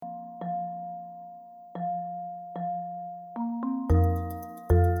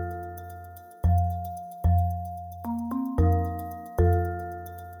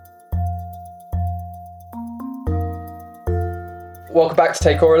Welcome back to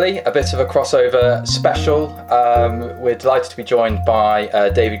Take Orally, a bit of a crossover special. We're delighted to be joined by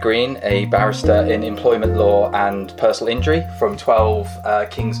David Green, a barrister in employment law and personal injury from 12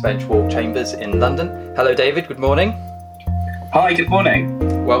 King's Bench Walk Chambers in London. Hello David, good morning. Hi, good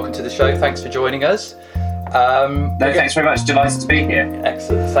morning. Welcome to the show, thanks for joining us. Thanks very much, delighted to be here.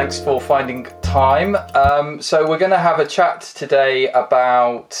 Excellent, thanks for finding time. So we're going to have a chat today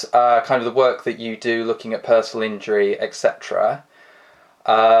about kind of the work that you do looking at personal injury, etc.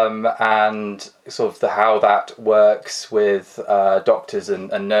 And sort of how that works with doctors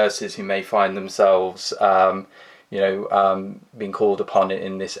and nurses who may find themselves, being called upon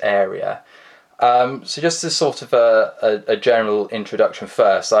in this area. So just as sort of a general introduction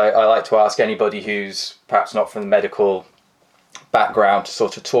first, I like to ask anybody who's perhaps not from the medical background to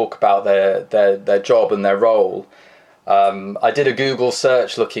sort of talk about their job and their role. I did a Google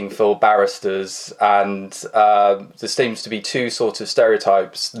search looking for barristers, and there seems to be two sort of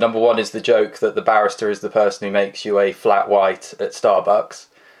stereotypes. Number one is the joke that the barrister is the person who makes you a flat white at Starbucks.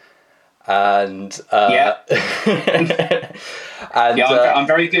 And I'm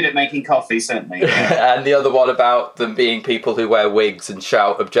very good at making coffee, certainly. And the other one about them being people who wear wigs and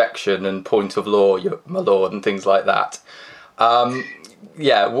shout objection and point of law, my lord, and things like that.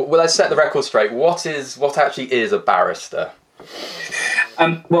 Well, let's set the record straight. What actually is a barrister?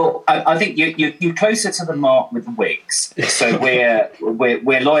 I think you're closer to the mark with the wigs. So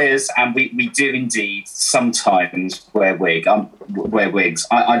we're lawyers, and we do indeed sometimes wear wigs.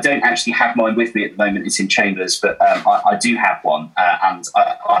 I don't actually have mine with me at the moment. It's in chambers, but I do have one, and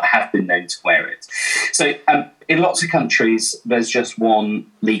I have been known to wear it. So in lots of countries, there's just one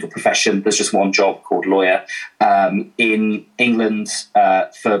legal profession. There's just one job called lawyer. In England,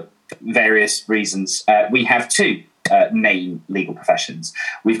 for various reasons, we have two main legal professions.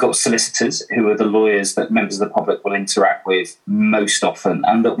 We've got solicitors, who are the lawyers that members of the public will interact with most often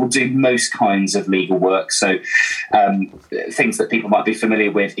and that will do most kinds of legal work. So things that people might be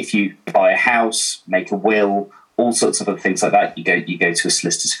familiar with: if you buy a house, make a will, all sorts of other things like that, you go to a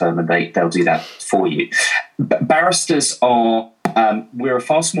solicitor's firm and they'll do that for you. Barristers we're a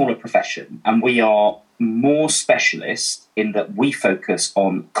far smaller profession, and we are more specialist in that we focus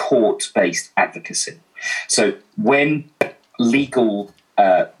on court-based advocacy. So when legal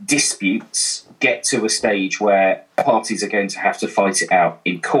disputes get to a stage where parties are going to have to fight it out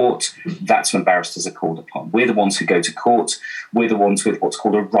in court, that's when barristers are called upon. We're the ones who go to court. We're the ones with what's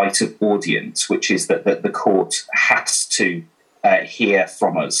called a right of audience, which is that the court has to hear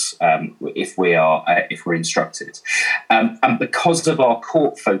from us if we're instructed. And because of our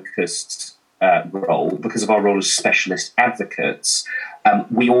court-focused role, because of our role as specialist advocates,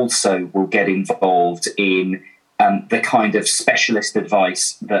 we also will get involved in the kind of specialist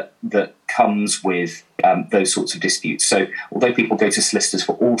advice that comes with those sorts of disputes. So although people go to solicitors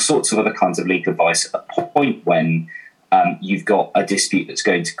for all sorts of other kinds of legal advice, at the point when you've got a dispute that's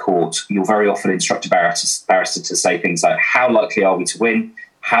going to court, you'll very often instruct a barrister to say things like, how likely are we to win?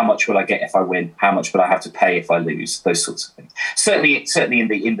 How much will I get if I win? How much will I have to pay if I lose? Those sorts of things. Certainly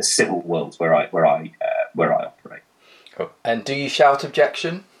in the civil world where I operate. Cool. And do you shout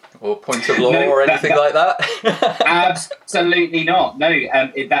objection or point of law or anything like that? Absolutely not. No,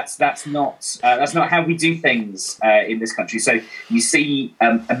 that's not how we do things in this country. So you see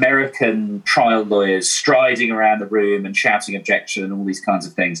American trial lawyers striding around the room and shouting objection and all these kinds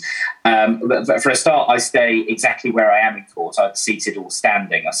of things. But for a start, I stay exactly where I am in court, either seated or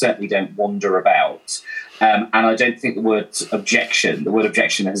standing. I certainly don't wander about. And I don't think the word objection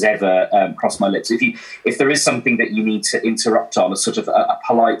has ever crossed my lips. If there is something that you need to interrupt on, a sort of a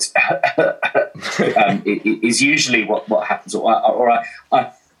polite is usually what happens. Or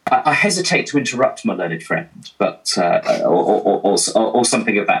I hesitate to interrupt my learned friend, but or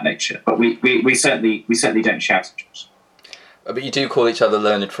something of that nature. But we certainly don't shout objection. But you do call each other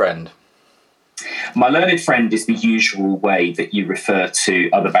learned friend. My learned friend is the usual way that you refer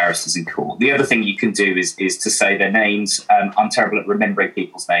to other barristers in court. The other thing you can do is to say their names. I'm terrible at remembering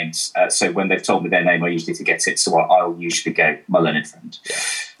people's names, so when they've told me their name, I usually forget it, so I'll usually go, my learned friend.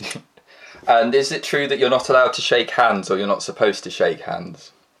 Yeah. And is it true that you're not allowed to shake hands, or you're not supposed to shake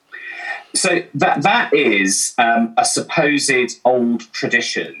hands? So that is a supposed old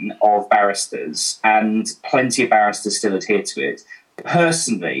tradition of barristers, and plenty of barristers still adhere to it.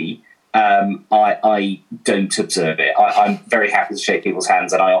 Personally, I don't observe it. I'm very happy to shake people's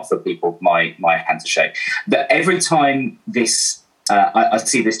hands, and I offer people my hand to shake. But every time I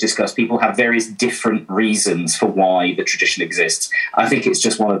see this discussed, people have various different reasons for why the tradition exists. I think it's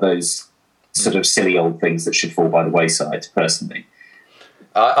just one of those sort of silly old things that should fall by the wayside, personally.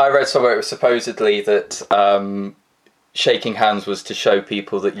 I read somewhere it was supposedly that shaking hands was to show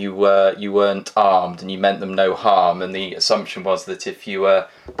people that you weren't armed and you meant them no harm, and the assumption was that if you were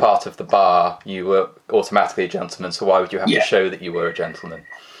part of the bar, you were automatically a gentleman. So why would you have to show that you were a gentleman?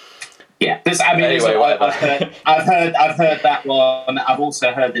 Yeah, Anyway, I've heard that one. I've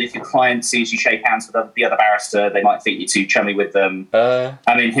also heard that if your client sees you shake hands with the other barrister, they might think you're too chummy with them. I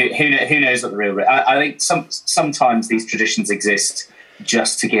mean, who knows what the real? I think sometimes these traditions exist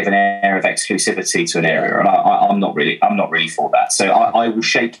just to give an air of exclusivity to an area, and I'm not really for that. So I will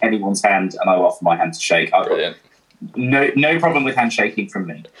shake anyone's hand, and I will offer my hand to shake. Brilliant. No problem with handshaking from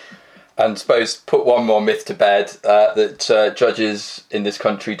me. And suppose put one more myth to bed, that judges in this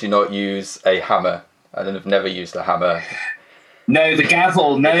country do not use a hammer. I have never used a hammer. No, the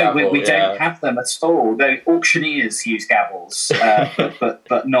gavel. No, we don't have them at all. No, auctioneers use gavels,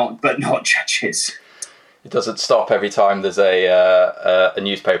 but not judges. It doesn't stop every time there's a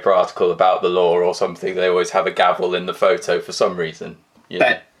newspaper article about the law or something. They always have a gavel in the photo for some reason.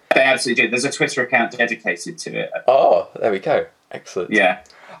 Yeah. They absolutely do. There's a Twitter account dedicated to it. Oh, there we go. Excellent. Yeah.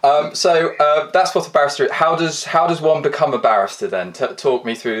 So that's what a barrister is. How does one become a barrister then? Talk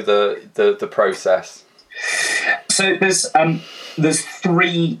me through the process. So there's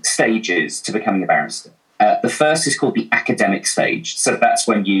 3 stages to becoming a barrister. The first is called the academic stage. So that's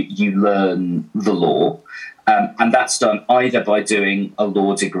when you learn the law. And that's done either by doing a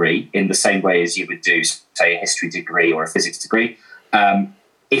law degree in the same way as you would do, say, a history degree or a physics degree.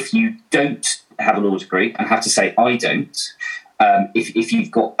 If you don't have a law degree, and have to say I don't, if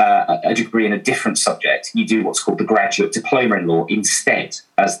you've got a degree in a different subject, you do what's called the graduate diploma in law instead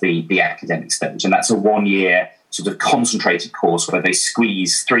as the academic stage. And that's a 1-year sort of concentrated course where they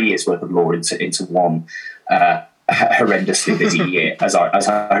squeeze 3 years worth of law into one horrendously busy year, as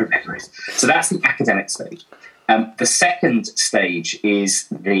I remember it. So that's the academic stage. The second stage is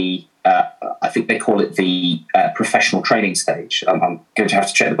I think they call it the professional training stage. I'm going to have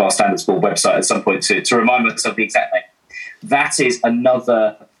to check the Bar Standards Board website at some point to remind myself the exact name. That is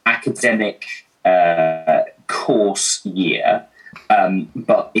another academic course year,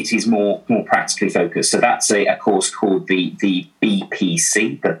 but it is more practically focused. So that's a course called the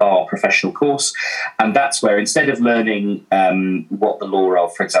BPC, the Bar Professional Course, and that's where instead of learning what the law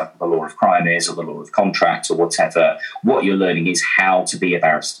of, for example, the law of crime is, or the law of contract, or whatever, what you're learning is how to be a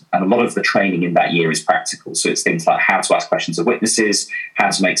barrister. And a lot of the training in that year is practical. So it's things like how to ask questions of witnesses,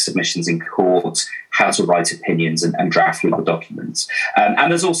 how to make submissions in court, how to write opinions and draft legal documents.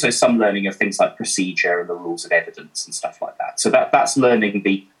 And there's also some learning of things like procedure and the rules of evidence and stuff like that. So that's learning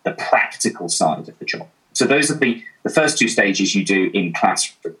the practical side of the job. So those are the first 2 stages you do in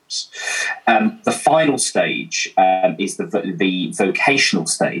classrooms. The final stage is the vocational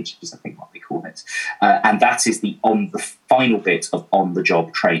stage, is I think what we call it, and that is the final bit of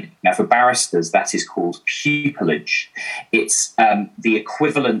on-the-job training. Now, for barristers, that is called pupillage. It's the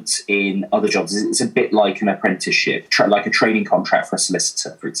equivalent in other jobs. It's a bit like an apprenticeship, like a training contract for a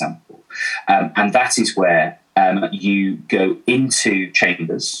solicitor, for example, and that is where you go into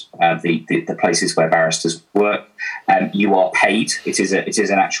chambers, the places where barristers work. You are paid. It is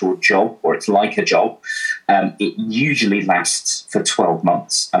an actual job, or it's like a job. It usually lasts for 12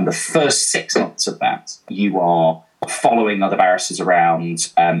 months, and the first 6 months of that, you are following other barristers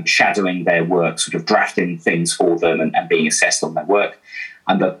around, shadowing their work, sort of drafting things for them and being assessed on their work.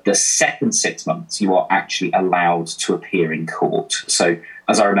 And the second 6 months, you are actually allowed to appear in court. So,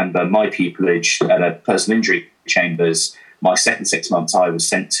 as I remember, my pupillage at a personal injury chambers, my second 6 months, I was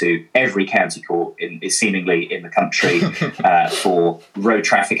sent to every county court seemingly in the country for road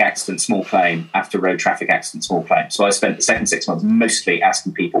traffic accident, small claim after road traffic accident, small claim. So I spent the second 6 months mostly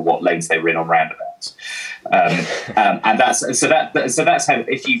asking people what lanes they were in on roundabouts, and that's how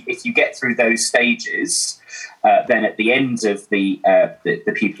if you get through those stages. Then at the end of the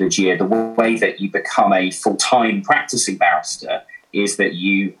pupillage year, the way that you become a full-time practicing barrister is that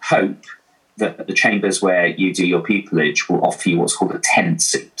you hope that the chambers where you do your pupillage will offer you what's called a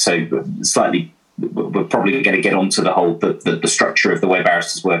tenancy. So slightly, we're probably going to get onto the whole the structure of the way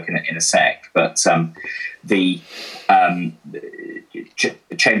barristers work in a sec, but the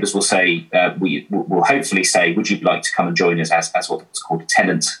chambers will say, we will hopefully say, would you like to come and join us as what's called a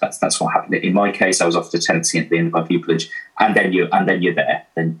tenant? That's what happened in my case. I was offered a tenancy at the end of my pupillage, and then you're there.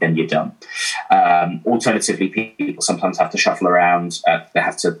 Then you're done. Alternatively, people sometimes have to shuffle around. They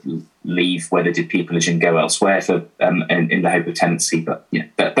have to leave where they did pupillage and go elsewhere for in the hope of tenancy. But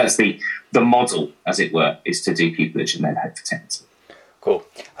that's the model, as it were, is to do pupillage and then hope for tenancy. Cool.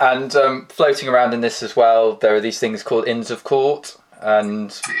 And floating around in this as well, there are these things called Inns of Court,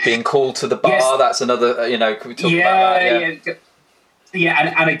 and being called to the bar. Yes. That's another. Can we talk about that? Yeah.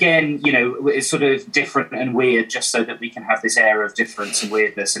 Yeah, and again, it's sort of different and weird, just so that we can have this air of difference and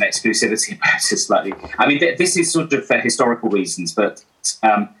weirdness and exclusivity about it slightly. I mean, this is sort of for historical reasons, but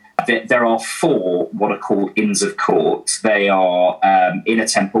there are 4 what are called Inns of Court. They are Inner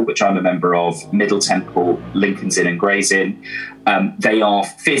Temple, which I'm a member of, Middle Temple, Lincoln's Inn and Gray's Inn. They are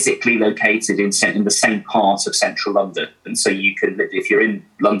physically located in the same part of central London. And so you can, if you're in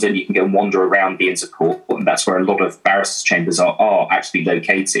London, you can go and wander around the Inns of Court, and that's where a lot of barristers' chambers are actually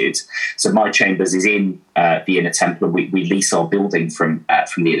located. So my chambers is in the Inner Temple, and we lease our building from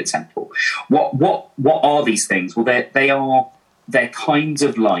the Inner Temple. What are these things? Well, they're kind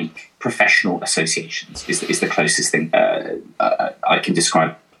of like professional associations is the closest thing I can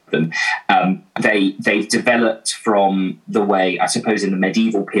describe them. They've developed from the way, I suppose, in the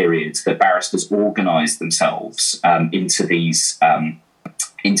medieval period that barristers organised themselves into these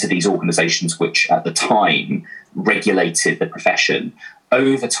organisations which at the time regulated the profession.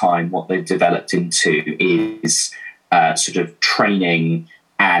 Over time, what they've developed into is sort of training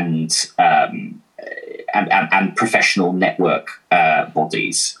and professional network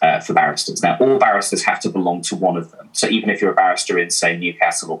bodies for barristers. Now, all barristers have to belong to one of them. So even if you're a barrister in, say,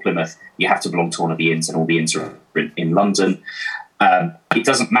 Newcastle or Plymouth, you have to belong to one of the inns, and all the inns are in London. It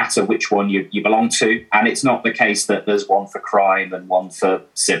doesn't matter which one you belong to, and it's not the case that there's one for crime and one for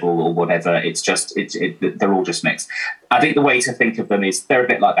civil or whatever. It's just they're all just mixed. I think the way to think of them is they're a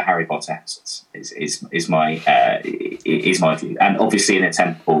bit like the Harry Potter houses. Is my view, and obviously in a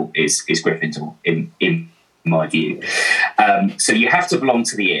temple is Gryffindor in my view. So you have to belong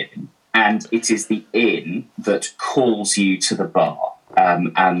to the inn, and it is the inn that calls you to the bar,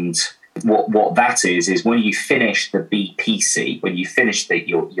 and what that is when you finish the BPC, when you finish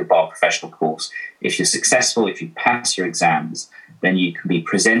your bar professional course, if you're successful, if you pass your exams, then you can be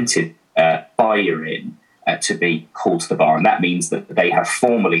presented by your inn to be called to the bar. And that means that they have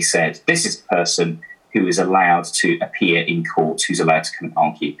formally said, this is a person who is allowed to appear in court, who's allowed to come and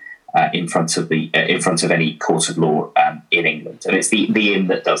argue in front of any court of law in England. And it's the inn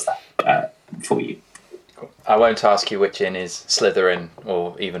that does that for you. I won't ask you which inn is Slytherin,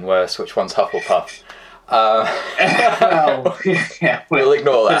 or even worse, which one's Hufflepuff. We'll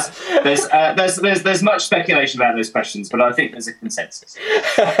ignore that. There's much speculation about those questions, but I think there's a consensus.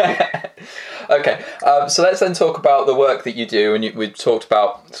 Okay, so let's then talk about the work that you do. And we've talked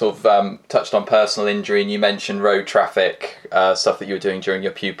about, touched on personal injury, and you mentioned road traffic stuff that you were doing during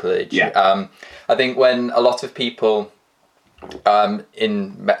your pupillage. Yeah. I think when a lot of people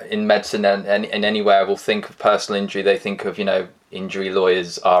in medicine and anywhere will think of personal injury, they think of injury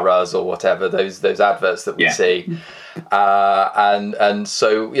lawyers are us or whatever, those adverts that we see, and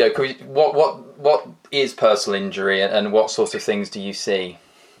so what is personal injury, and what sort of things do you see?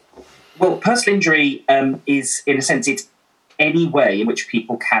 Well, personal injury is, in a sense, it's any way in which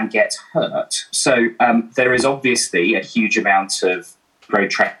people can get hurt. So there is obviously a huge amount of road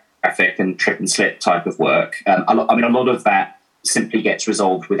traffic and trip and slip type of work. A lot of that simply gets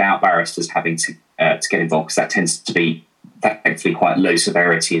resolved without barristers having to get involved, because that tends to be thankfully quite low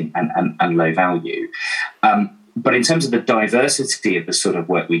severity and low value. But in terms of the diversity of the sort of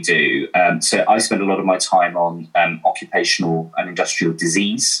work we do, so I spend a lot of my time on occupational and industrial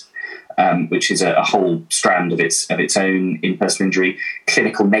disease, which is a whole strand of its own in personal injury.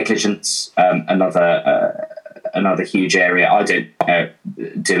 Clinical negligence, another huge area. I don't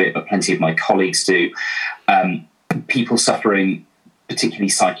do it, but plenty of my colleagues do. People suffering particularly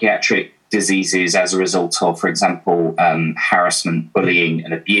psychiatric diseases as a result of, for example, harassment, bullying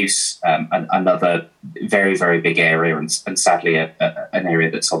and abuse, another very, very big area, and sadly an area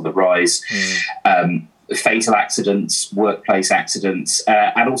that's on the rise. Fatal accidents, workplace accidents,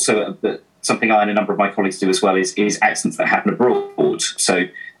 and also something I and a number of my colleagues do as well is accidents that happen abroad. So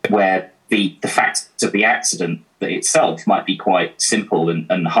where the fact of the accident itself might be quite simple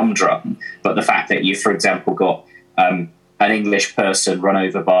and humdrum, but the fact that you, for example, got an English person run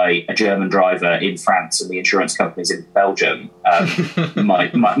over by a German driver in France and the insurance companies in Belgium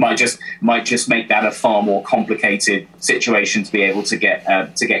might just make that a far more complicated situation to be able to get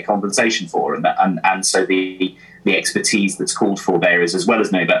compensation for, and so the expertise that's called for there is, as well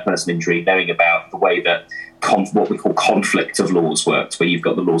as knowing about personal injury, knowing about the way that what we call conflict of laws works, where you've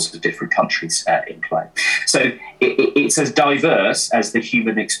got the laws of different countries in play. So it's as diverse as the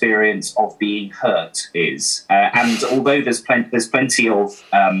human experience of being hurt is. And although there's plenty of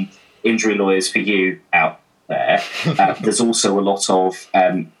injury lawyers for you out there, there's also a lot of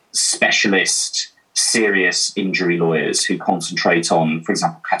specialist, serious injury lawyers who concentrate on, for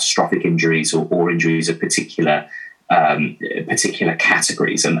example, catastrophic injuries or injuries of particular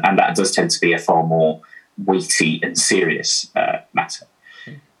categories. And that does tend to be a far more weighty and serious matter.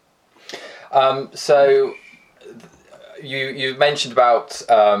 So you mentioned about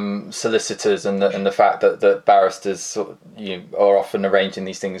solicitors and the fact that barristers are often arranging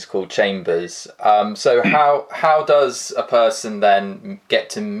these things called chambers. So how does a person then get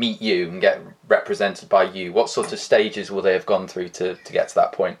to meet you and get represented by you? What sort of stages will they have gone through to get to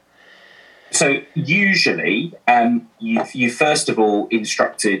that point? So usually, you first of all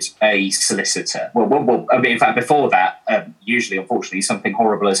instructed a solicitor. Well, I mean, in fact, before that, usually, unfortunately, something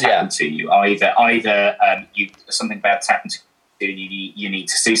horrible has happened to you. Either something bad's happened to you, and you need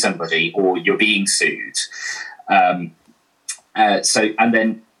to sue somebody, or you're being sued.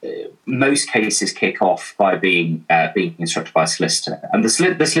 Most cases kick off by being instructed by a solicitor, and the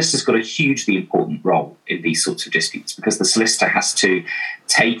solicitor's got a hugely important role in these sorts of disputes, because the solicitor has to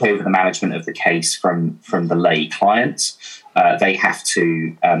take over the management of the case from the lay client. They have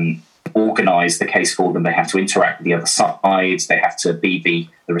to organise the case for them. They have to interact with the other side. They have to be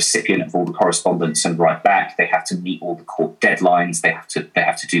the recipient of all the correspondence and write back. They have to meet all the court deadlines. They have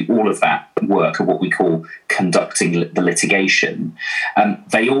to do all of that work of what we call conducting the litigation.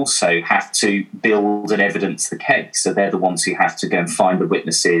 They also have to build and evidence the case. So they're the ones who have to go and find the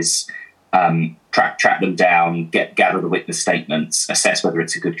witnesses, track them down, gather the witness statements, assess whether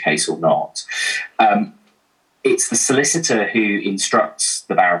it's a good case or not. It's the solicitor who instructs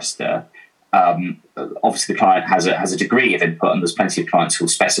the barrister. Obviously, the client has a degree of input, and there's plenty of clients who will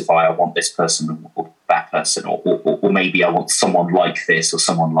specify, I want this person or that person, or maybe I want someone like this or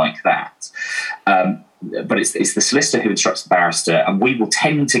someone like that. But it's the solicitor who instructs the barrister, and we will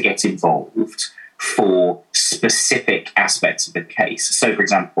tend to get involved for specific aspects of the case. So, for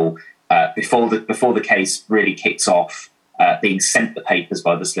example, before the case really kicks off, being sent the papers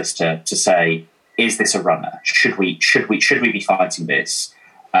by the solicitor to say, is this a runner? Should we be fighting this,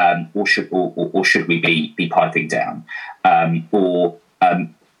 or should we be piping down?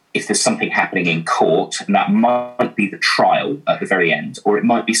 If there's something happening in court, and that might be the trial at the very end, or it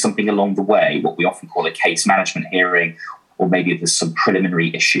might be something along the way, what we often call a case management hearing, or maybe there's some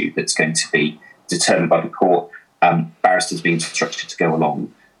preliminary issue that's going to be determined by the court. Barristers being instructed to go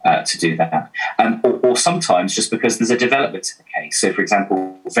along to do that, or sometimes just because there's a development in the case. So, for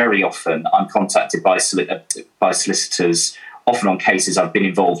example, very often I'm contacted by solicitors, often on cases I've been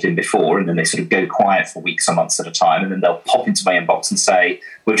involved in before, and then they sort of go quiet for weeks or months at a time, and then they'll pop into my inbox and say,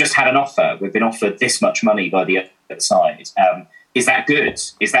 "We've just had an offer. We've been offered this much money by the other side. Is that good?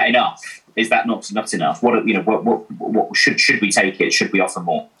 Is that enough? Is that not enough? What should we take it? Should we offer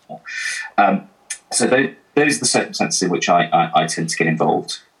more?" So those are the circumstances in which I tend to get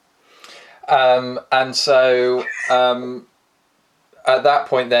involved. And so at that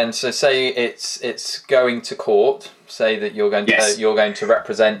point, then, so say it's going to court. Say that you're going to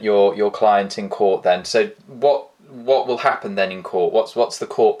represent your client in court. Then, so what will happen then in court? What's the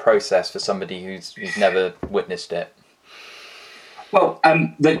court process for somebody who's never witnessed it? Well,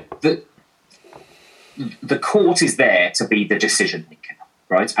 the court is there to be the decision maker.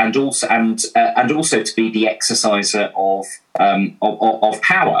 Right, and also to be the exerciser of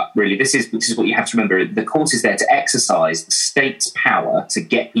power. Really, this is what you have to remember. The court is there to exercise the state's power to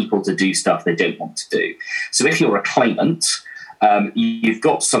get people to do stuff they don't want to do. So, if you're a claimant, you've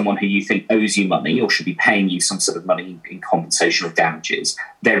got someone who you think owes you money or should be paying you some sort of money in compensation of damages.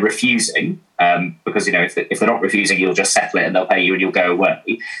 They're refusing because if they're not refusing, you'll just settle it and they'll pay you and you'll go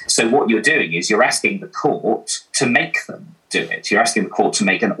away. So, what you're doing is you're asking the court to make them do it. You're asking the court to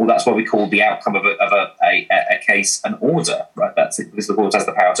make that's what we call the outcome of a case an order, right? That's it, because the court has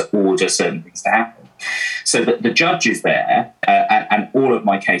the power to order certain things to happen. So the judge is there, and all of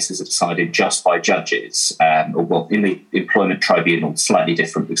my cases are decided just by judges. In the employment tribunal, slightly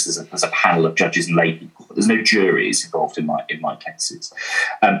different because there's a panel of judges and lay people, but there's no juries involved in my cases.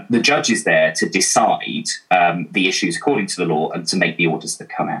 The judge is there to decide the issues according to the law and to make the orders that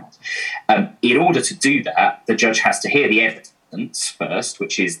come out. In order to do that, the judge has to hear the evidence first,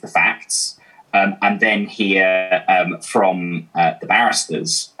 which is the facts, and then hear from the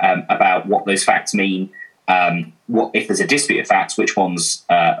barristers about what those facts mean, what if there's a dispute of facts, which ones,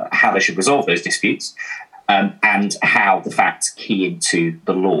 how they should resolve those disputes, and how the facts key into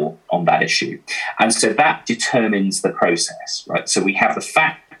the law on that issue. And so that determines the process, right? So we have the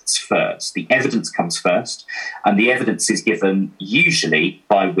facts first, the evidence comes first, and the evidence is given usually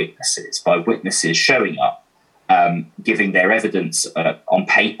by witnesses showing up, giving their evidence on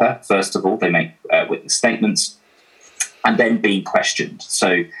paper. First of all, they make witness statements, and then being questioned.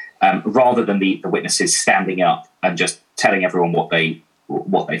 So rather than the witnesses standing up and just telling everyone what they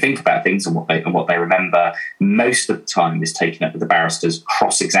what they think about things and what they remember, most of the time is taken up with the barristers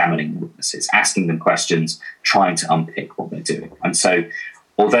cross-examining the witnesses, asking them questions, trying to unpick what they're doing. And so,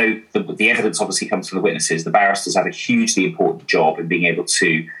 although the evidence obviously comes from the witnesses, the barristers have a hugely important job in being able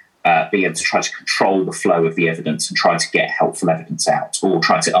to try to control the flow of the evidence and try to get helpful evidence out, or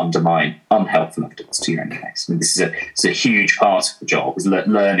try to undermine unhelpful evidence to your own case. I mean, this is a huge part of the job, is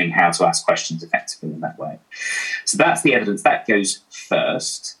learning how to ask questions effectively in that way. So that's the evidence that goes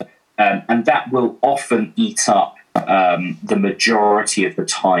first, and that will often eat up the majority of the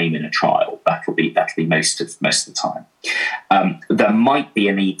time in a trial. That'll be most of the time. There might be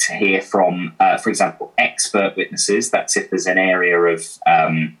a need to hear from, for example, expert witnesses. That's if there's an area of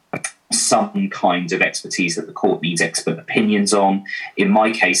some kind of expertise that the court needs expert opinions on. In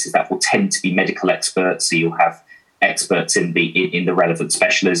my cases, that will tend to be medical experts. So you'll have experts in the relevant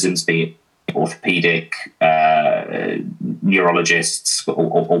specialisms, be it orthopedic, neurologists,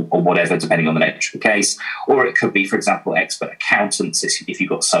 or whatever, depending on the nature of the case. Or it could be, for example, expert accountants if you've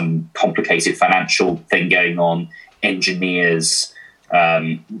got some complicated financial thing going on, engineers,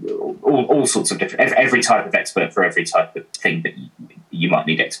 all sorts of different, every type of expert for every type of thing that you might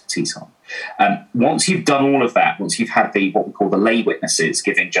need expertise on. Once you've done all of that, once you've had what we call the lay witnesses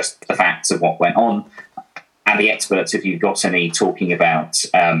giving just the facts of what went on, and the experts, if you've got any, talking about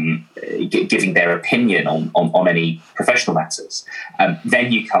giving their opinion on any professional matters,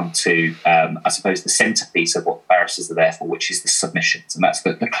 then you come to, I suppose, the centrepiece of what barristers are there for, which is the submissions, and that's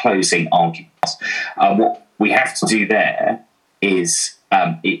the closing arguments. What we have to do there is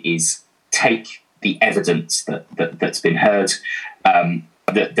take the evidence that's been heard.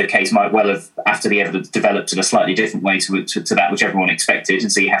 The case might well have, after the evidence, developed in a slightly different way to that which everyone expected,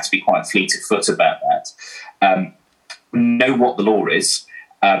 and so you have to be quite fleet of foot about that. Know what the law is,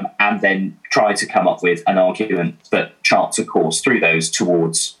 and then try to come up with an argument that charts a course through those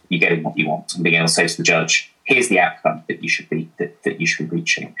towards you getting what you want, and being able to say to the judge, here's the outcome that you should be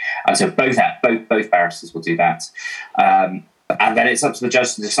reaching. And so both barristers will do that. And then it's up to the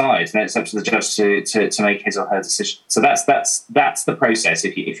judge to decide. Then it's up to the judge to make his or her decision. So that's the process.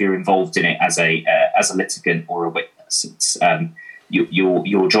 If you're involved in it as a litigant or a witness, it's,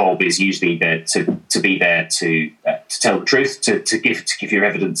 your job is usually there to be there to tell the truth, to give your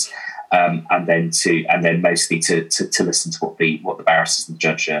evidence, and then mostly to listen to what the barristers and the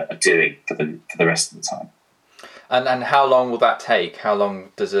judge are doing for the rest of the time. And how long will that take? How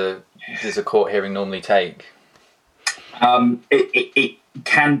long does a court hearing normally take? It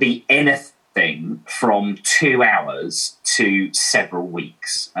can be anything from 2 hours to several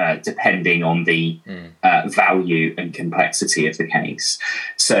weeks, depending on the value and complexity of the case.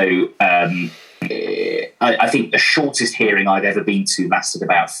 So I think the shortest hearing I've ever been to lasted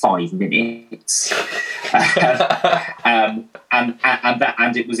about 5 minutes, and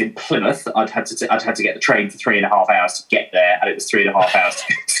it was in Plymouth. I'd had to get the train for 3.5 hours to get there, and it was 3.5 hours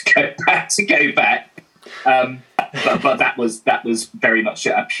to go back. But that was very much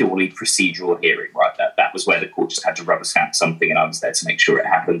a purely procedural hearing, right? That was where the court just had to rubber stamp something, and I was there to make sure it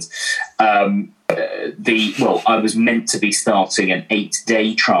happened. I was meant to be starting an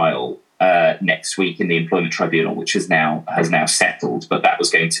 8-day trial next week in the Employment Tribunal, which has now settled. But that was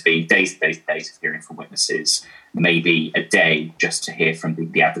going to be days of hearing from witnesses, maybe a day just to hear from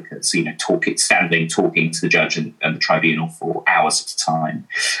the advocates. So, talking to the judge and the tribunal for hours at a time,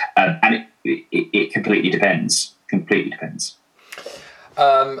 and it completely depends.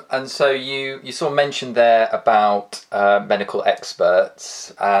 And so you sort of mentioned there about medical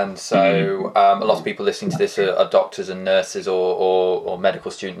experts, and so a lot of people listening to this are doctors and nurses or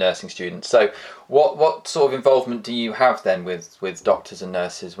medical nursing students. So what sort of involvement do you have then with doctors and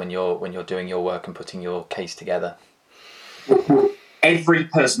nurses when you're doing your work and putting your case together? Every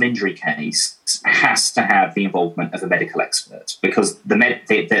personal injury case has to have the involvement of a medical expert, because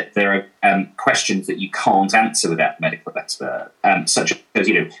there are questions that you can't answer without a medical expert, such as,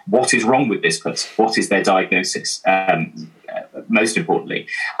 what is wrong with this person? What is their diagnosis? Most importantly,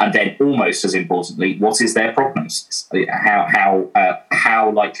 and then almost as importantly, what is their prognosis?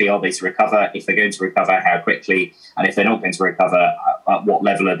 How likely are they to recover? If they're going to recover, how quickly? And if they're not going to recover, at what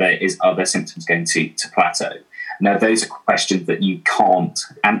level are their symptoms going to plateau? Now, those are questions that you can't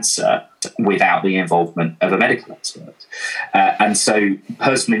answer without the involvement of a medical expert. And so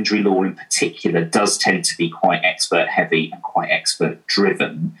personal injury law in particular does tend to be quite expert-heavy and quite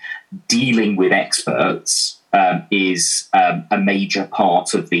expert-driven. Dealing with experts is a major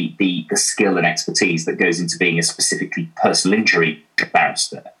part of the skill and expertise that goes into being a specifically personal injury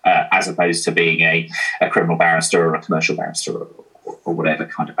barrister, as opposed to being a criminal barrister or a commercial barrister or or whatever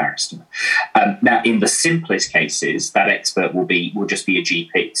kind of barrister. Now, in the simplest cases, that expert will just be a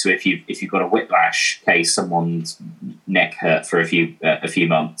GP. So if you've got a whiplash case, someone's neck hurt for a few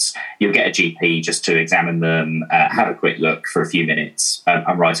months, you'll get a GP just to examine them, have a quick look for a few minutes,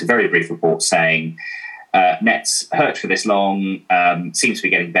 and write a very brief report saying, Net's hurt for this long, seems to be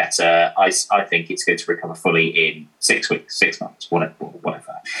getting better. I think it's going to recover fully in 6 weeks, 6 months, whatever.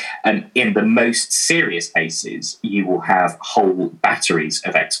 And in the most serious cases, you will have whole batteries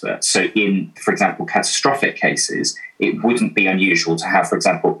of experts. So in, for example, catastrophic cases, it wouldn't be unusual to have, for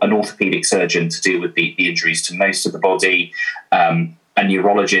example, an orthopedic surgeon to deal with the injuries to most of the body, a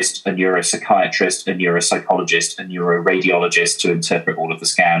neurologist, a neuropsychiatrist, a neuropsychologist, a neuroradiologist to interpret all of the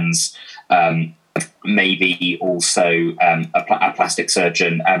scans, maybe also a plastic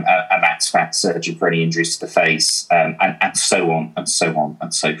surgeon, a max fat surgeon for any injuries to the face, and so on and so on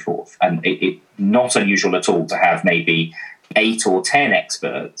and so forth. And it's not unusual at all to have maybe 8 or 10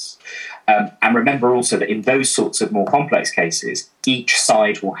 experts. And remember also that in those sorts of more complex cases, each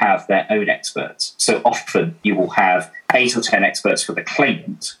side will have their own experts. So often you will have 8 or 10 experts for the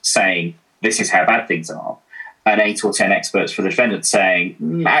claimant saying, this is how bad things are, and 8 or 10 experts for the defendant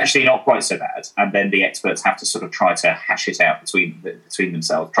saying, actually not quite so bad. And then the experts have to sort of try to hash it out between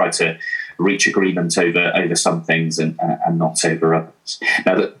themselves, try to reach agreement over some things and not over others.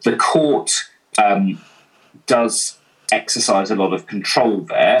 Now, the court does exercise a lot of control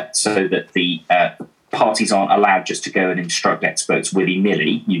there so that the parties aren't allowed just to go and instruct experts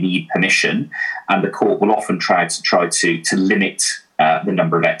willy-nilly. You need permission, and the court will often try to limit the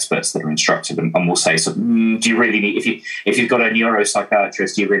number of experts that are instructed, and will say, so, do you really need, if you've got a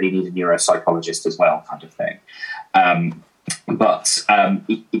neuropsychiatrist, do you really need a neuropsychologist as well, kind of thing. But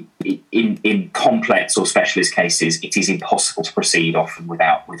in complex or specialist cases, it is impossible to proceed often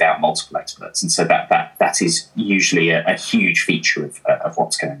without multiple experts, and so that is usually a huge feature of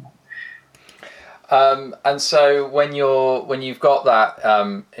what's going on. And so when you've got that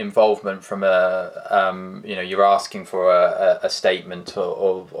involvement from you're asking for a statement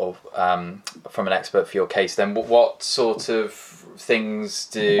or from an expert for your case, then what sort of things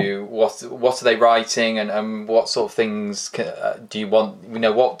what are they writing, and what sort of things do you want?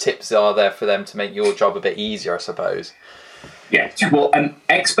 What tips are there for them to make your job a bit easier, I suppose? Yeah, well,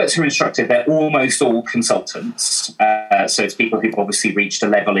 experts who are instructed, they're almost all consultants. So it's people who've obviously reached a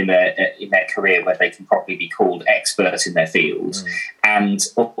level in their career where they can probably be called experts in their fields. And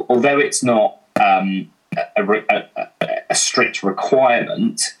although it's not a strict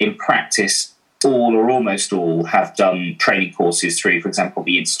requirement, in practice, all or almost all have done training courses through, for example,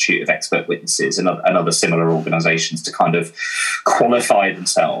 the Institute of Expert Witnesses and other similar organisations to kind of qualify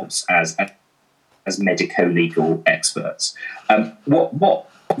themselves as medico-legal experts. What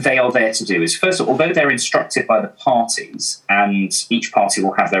they are there to do is, first of all, although they're instructed by the parties, and each party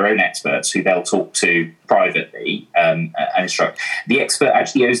will have their own experts who they'll talk to privately and instruct, the expert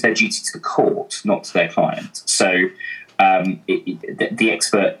actually owes their duty to the court, not to their client. So the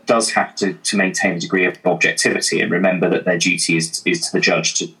expert does have to maintain a degree of objectivity, and remember that their duty is to the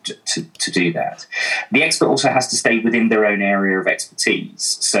judge to do that. The expert also has to stay within their own area of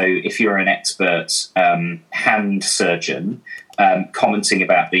expertise. So if you're an expert hand surgeon commenting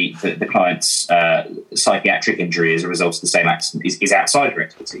about the client's psychiatric injury as a result of the same accident is outside your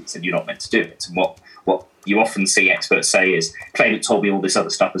expertise, and you're not meant to do it. And what you often see experts say is, claimant told me all this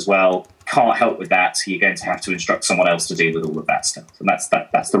other stuff as well, can't help with that, so you're going to have to instruct someone else to deal with all of that stuff. And that's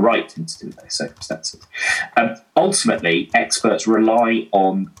the right thing to do in those circumstances. Ultimately, experts rely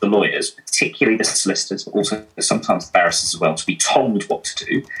on the lawyers, particularly the solicitors, but also sometimes the barristers as well, to be told what to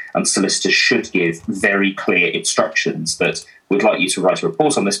do. And solicitors should give very clear instructions that we'd like you to write a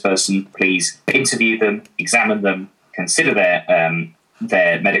report on this person, please interview them, examine them, consider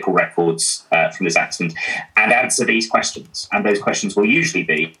their medical records from this accident, and answer these questions. And those questions will usually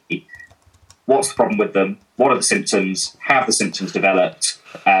be, what's the problem with them? What are the symptoms? How have the symptoms developed?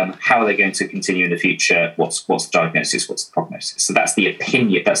 How are they going to continue in the future? What's the diagnosis? What's the prognosis? So that's the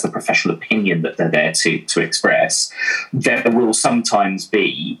opinion, that's the professional opinion that they're there to express. There will sometimes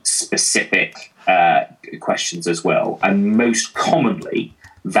be specific questions as well, and most commonly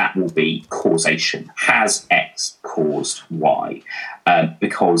that will be causation. Has X caused Y?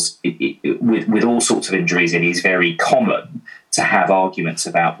 Because with all sorts of injuries, it is very common to have arguments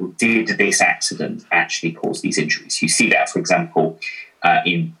about, well, did this accident actually cause these injuries? You see that, for example,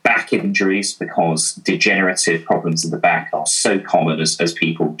 in back injuries, because degenerative problems in the back are so common as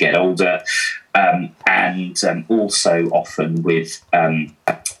people get older, and also often with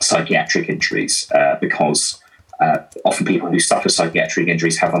psychiatric injuries, because Often people who suffer psychiatric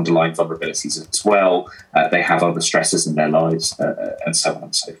injuries have underlying vulnerabilities as well. They have other stresses in their lives, and so on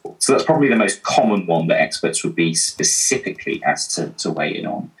and so forth. So that's probably the most common one that experts would be specifically asked to weigh in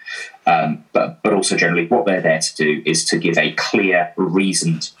on. But also generally what they're there to do is to give a clear,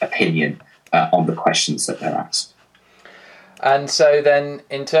 reasoned opinion on the questions that they're asked. And so then,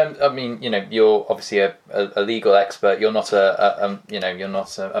 in terms, I mean, you're obviously a legal expert. You're not you're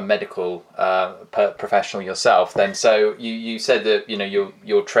not a medical professional yourself. Then, so you said that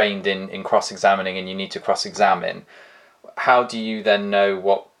you're trained in cross-examining, and you need to cross-examine. How do you then know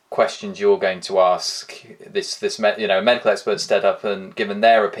what questions you're going to ask? A medical expert stood up and given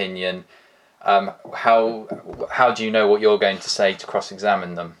their opinion. How do you know what you're going to say to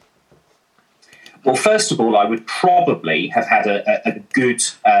cross-examine them? Well, first of all, I would probably have had a good,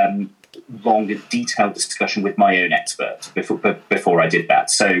 long and detailed discussion with my own expert before I did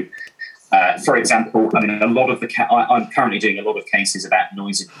that. So, for example, I mean, I'm currently doing a lot of cases about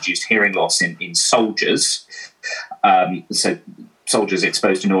noise-induced hearing loss in soldiers. So, soldiers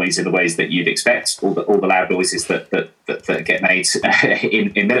exposed to noise in the ways that you'd expect, all the loud noises that get made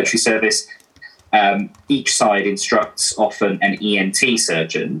in military service. Each side instructs often an ENT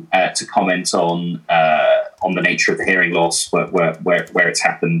surgeon to comment on the nature of the hearing loss, where it's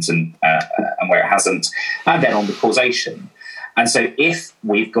happened and where it hasn't, and then on the causation. And so, if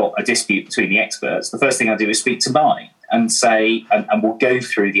we've got a dispute between the experts, the first thing I do is speak to mine and say, and we'll go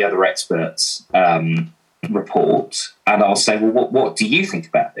through the other experts' report, and I'll say, well, what do you think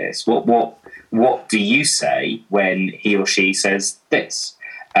about this? What do you say when he or she says this?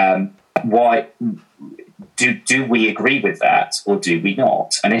 Why do we agree with that, or do we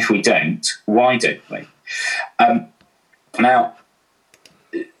not? And if we don't, why don't we? Now,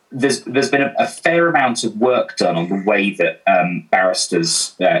 there's been a fair amount of work done on the way that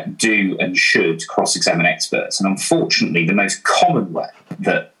barristers do and should cross-examine experts. And unfortunately, the most common way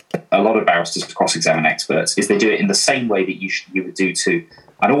that a lot of barristers cross-examine experts is they do it in the same way that you would do to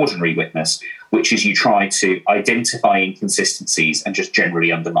an ordinary witness, which is you try to identify inconsistencies and just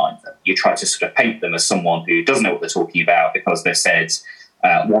generally undermine them. You try to sort of paint them as someone who doesn't know what they're talking about because they've said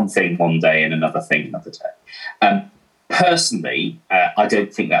one thing one day and another thing another day. Personally, I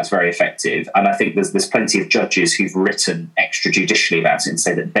don't think that's very effective, and I think there's plenty of judges who've written extrajudicially about it and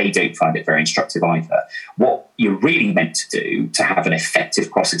say that they don't find it very instructive either. What you're really meant to do to have an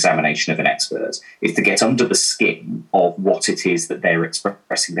effective cross-examination of an expert is to get under the skin of what it is that they're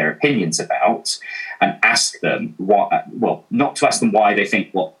expressing their opinions about, and ask them what. Well, not to ask them why they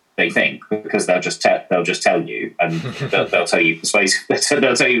think what they think, because they'll just tell you, and they'll tell you as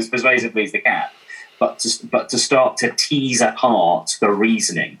persuasively as they can. But to start to tease apart the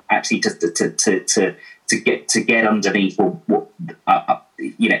reasoning, actually to get underneath what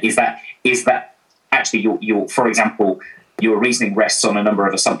is that actually your for example, your reasoning rests on a number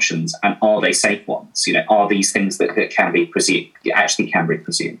of assumptions, and are they safe ones? Are these things that can be presumed, actually can be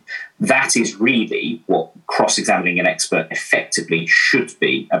presumed? That is really what cross-examining an expert effectively should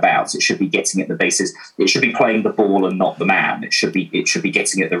be about. It should be getting at the basis. It should be playing the ball and not the man. It should be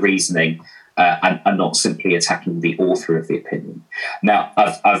getting at the reasoning. And not simply attacking the author of the opinion. Now,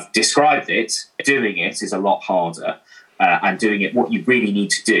 I've described it. Doing it is a lot harder, and doing it, what you really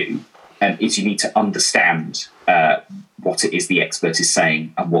need to do is you need to understand what it is the expert is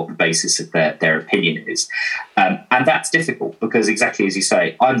saying and what the basis of their opinion is. And that's difficult because, exactly as you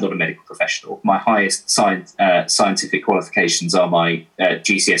say, I'm not a medical professional. My highest scientific qualifications are my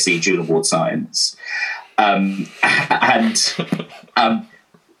GCSE dual award science.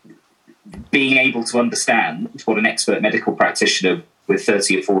 Being able to understand what an expert medical practitioner with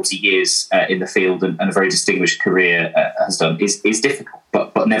 30 or 40 years in the field and a very distinguished career has done is difficult,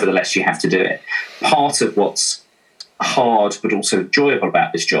 but nevertheless you have to do it. Part of what's hard but also enjoyable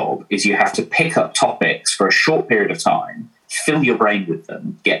about this job is you have to pick up topics for a short period of time, fill your brain with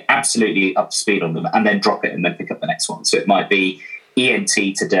them, get absolutely up to speed on them, and then drop it and then pick up the next one. So it might be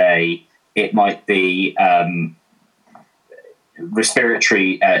ENT today, it might be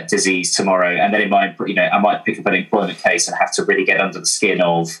respiratory disease tomorrow, and then I might pick up an employment case and have to really get under the skin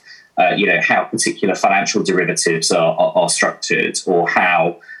of how particular financial derivatives are structured, or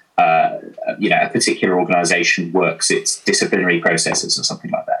how a particular organisation works its disciplinary processes or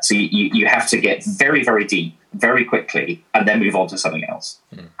something like that. So you have to get very, very deep very quickly and then move on to something else.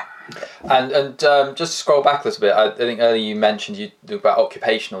 And just scroll back a little bit. I think earlier you mentioned about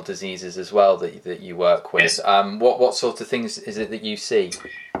occupational diseases as well that you work with. Yes. What sort of things is it that you see?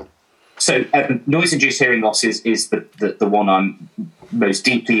 So noise-induced hearing loss is the one I'm most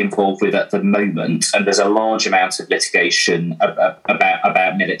deeply involved with at the moment, and there's a large amount of litigation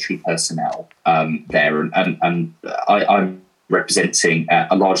about military personnel there, and I'm representing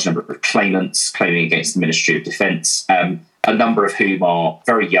a large number of claimants claiming against the Ministry of Defence, a number of whom are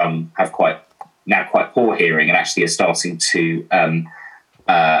very young, have quite poor hearing, and actually are starting to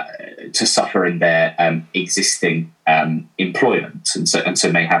suffer in their existing employment, and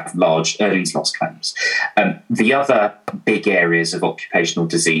so may have large earnings loss claims. The other big areas of occupational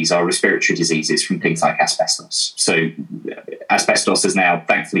disease are respiratory diseases from things like asbestos. So asbestos has now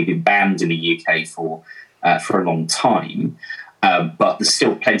thankfully been banned in the UK for a long time. But there's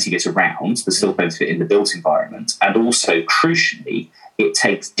still plenty of it around. There's still plenty of it in the built environment. And also, crucially, it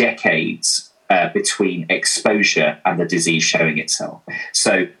takes decades between exposure and the disease showing itself.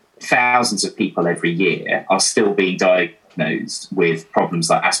 So thousands of people every year are still being diagnosed with problems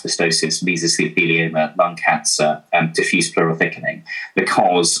like asbestosis, mesothelioma, lung cancer, diffuse pleural thickening,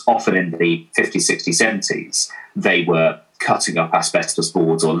 because often in the 50s, 60s, 70s, they were cutting up asbestos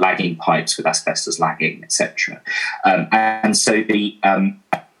boards or lagging pipes with asbestos lagging, etc. And so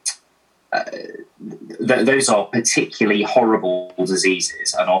those are particularly horrible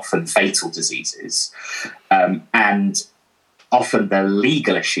diseases and often fatal diseases. And often the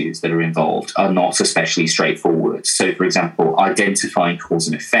legal issues that are involved are not especially straightforward. So, for example, identifying cause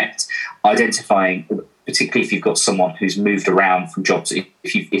and effect, particularly if you've got someone who's moved around from jobs,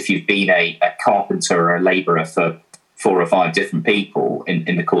 if you've been a carpenter or a labourer for 4 or 5 different people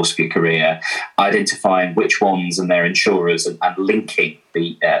in the course of your career, identifying which ones and their insurers and linking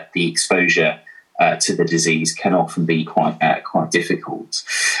the exposure to the disease can often be quite difficult.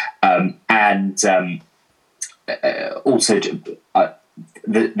 Also,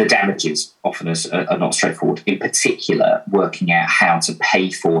 the damages often are not straightforward. In particular, working out how to pay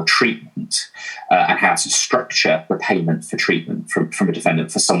for treatment and how to structure the payment for treatment from a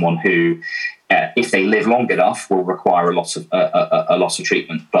defendant for someone who, if they live long enough, will require a lot of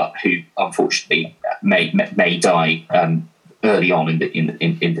treatment, but who unfortunately may die early on in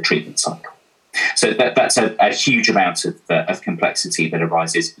the treatment cycle. So that's a huge amount of complexity that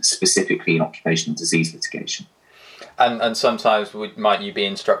arises specifically in occupational disease litigation. And sometimes might you be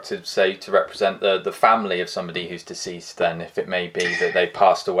instructed, say, to represent the family of somebody who's deceased, then, if it may be that they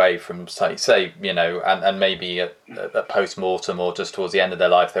passed away from, say, and maybe at post-mortem or just towards the end of their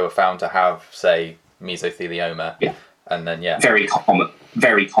life, they were found to have, say, mesothelioma. Yeah. And then, yeah.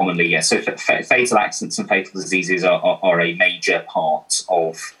 Very commonly, yes. So fatal accidents and fatal diseases are a major part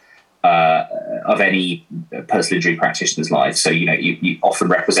of any personal injury practitioner's life. So, you often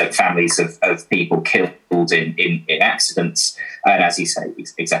represent families of people killed in accidents, and as you say,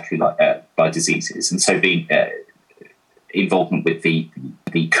 exactly like by diseases. And so being involvement with the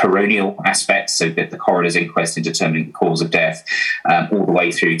coronial aspects, so that the coroner's inquest in determining the cause of death, all the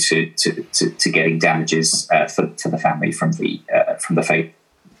way through to getting damages for the family from the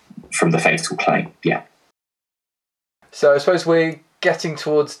fatal claim. Yeah. So I suppose we're getting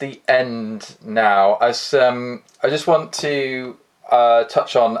towards the end now. I just want to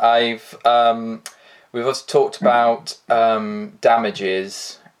touch on. We've also talked about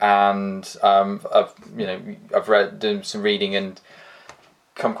damages, and I've read some reading and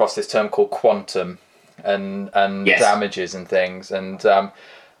come across this term called quantum and yes. Damages and things. And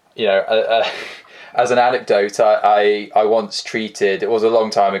as an anecdote, I once treated, it was a long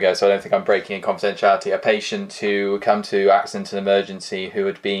time ago, so I don't think I'm breaking in confidentiality, a patient who would come to accident and emergency who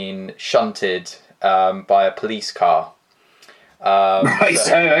had been shunted by a police car. Right,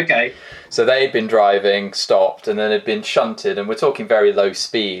 okay. So they had been driving, stopped, and then had been shunted, and we're talking very low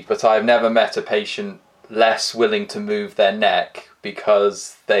speed, but I've never met a patient less willing to move their neck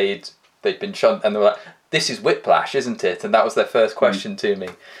because they'd been shunted, and they were like, "This is whiplash, isn't it?" And that was their first question to me.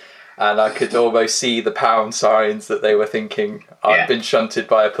 And I could almost see the pound signs that they were thinking, I've been shunted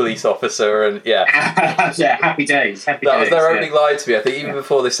by a police officer, and yeah, happy days. That was their opening line to me. I think even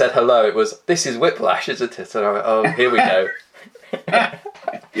before they said hello, it was, "This is whiplash, isn't it?" And I went, "Oh, here we go."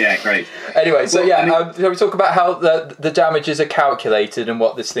 Yeah, great. Anyway, so shall we talk about how the damages are calculated and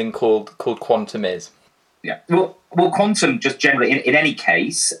what this thing called quantum is? Yeah. Well, quantum, just generally, in any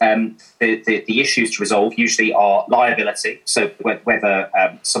case, the issues to resolve usually are liability, so whether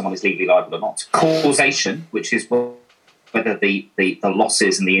someone is legally liable or not. Causation, which is whether the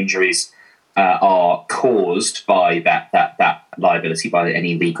losses and the injuries are caused by that liability, by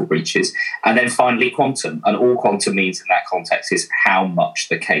any legal breaches. And then finally, quantum. And all quantum means in that context is how much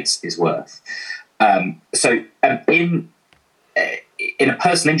the case is worth. In a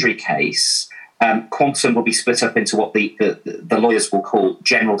personal injury case, Quantum will be split up into what the lawyers will call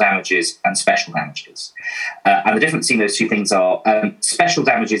general damages and special damages. And the difference between those two things are special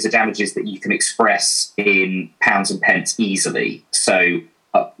damages are damages that you can express in pounds and pence easily. So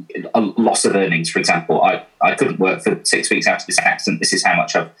a loss of earnings, for example. I couldn't work for 6 weeks after this accident. This is how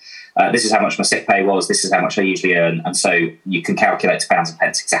much my sick pay was. This is how much I usually earn. And so you can calculate to pounds and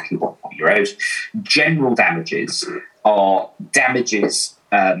pence exactly what you're owed. General damages are damages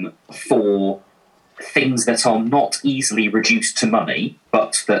for things that are not easily reduced to money,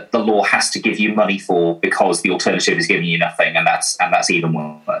 but that the law has to give you money for because the alternative is giving you nothing, and that's even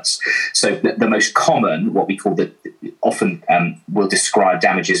worse. So the most common, what we call often we'll describe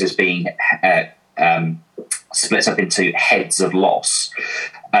damages as being split up into heads of loss.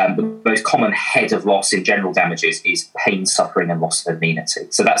 The most common head of loss in general damages is pain, suffering, and loss of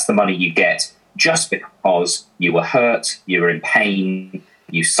amenity. So that's the money you get just because you were hurt, you were in pain,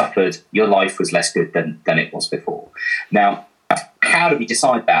 you suffered, your life was less good than it was before. Now, how do we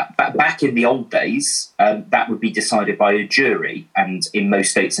decide that? Back in the old days, that would be decided by a jury, and in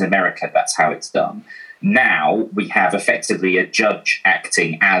most states in America, that's how it's done. Now we have effectively a judge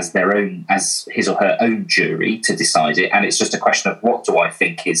acting as his or her own jury to decide it, and it's just a question of what do I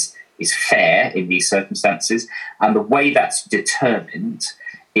think is fair in these circumstances. And the way that's determined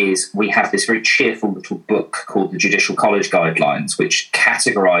is we have this very cheerful little book called the Judicial College Guidelines, which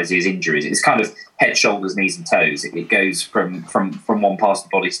categorises injuries. It's kind of head, shoulders, knees and toes. It goes from one part of the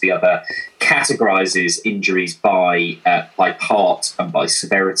body to the other, categorises injuries by part and by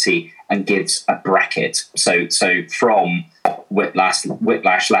severity, and gives a bracket. So from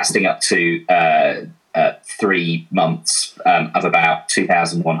whiplash lasting up to 3 months of about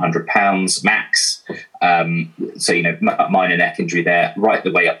 £2,100 max. So, minor neck injury there, right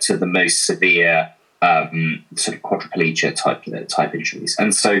the way up to the most severe sort of quadriplegia type injuries.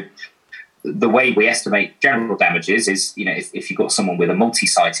 And so the way we estimate general damages is, if you've got someone with a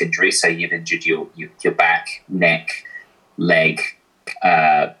multi-site injury, say you've injured your back, neck, leg,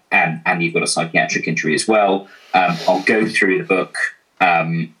 and you've got a psychiatric injury as well, I'll go through the book,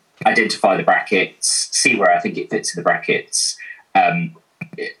 identify the brackets, see where I think it fits in the brackets,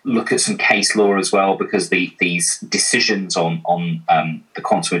 look at some case law as well, because these decisions on the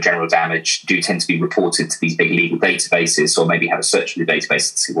quantum of general damage do tend to be reported to these big legal databases, or maybe have a search in the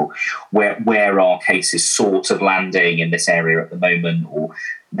database to see, well, where are cases sort of landing in this area at the moment, or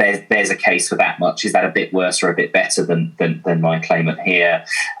there's a case for that much. Is that a bit worse or a bit better than my claimant here?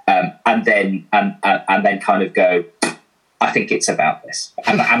 And then kind of go, I think it's about this,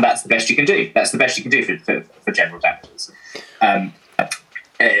 and that's the best you can do. That's the best you can do for general damages.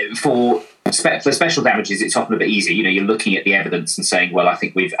 For special damages, it's often a bit easier. You're looking at the evidence and saying, well, I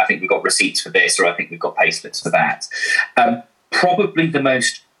think we've got receipts for this, or I think we've got payslips for that. Probably the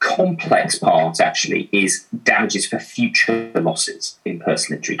most complex part, actually, is damages for future losses in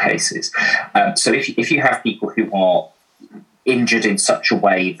personal injury cases. So if you have people who are injured in such a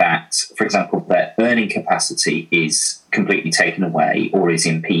way that, for example, their earning capacity is completely taken away or is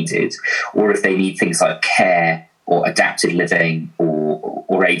impeded, or if they need things like care or adapted living or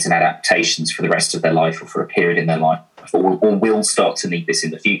aids and adaptations for the rest of their life or for a period in their life, or will start to need this in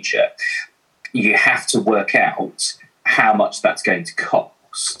the future, you have to work out how much that's going to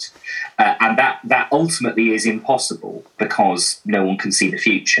cost. And that ultimately is impossible because no one can see the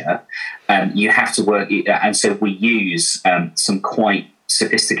future. You have to work, and so we use some quite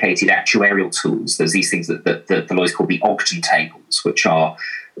sophisticated actuarial tools. There's these things that the lawyers call the Ogden tables, which are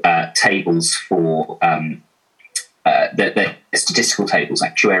tables for the statistical tables,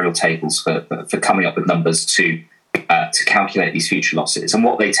 actuarial tables for coming up with numbers to calculate these future losses. And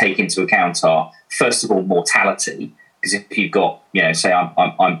what they take into account are, first of all, mortality. Because if you've got, say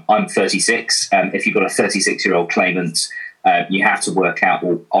I'm 36, if you've got a 36-year-old claimant, you have to work out,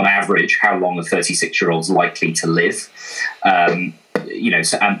 well, on average, how long a 36-year-old's likely to live. Some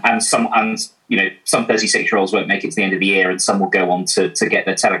 36-year-olds won't make it to the end of the year, and some will go on to get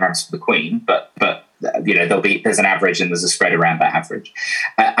their telegrams from the Queen. But there's an average and there's a spread around that average.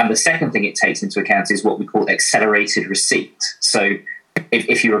 And the second thing it takes into account is what we call accelerated receipt. So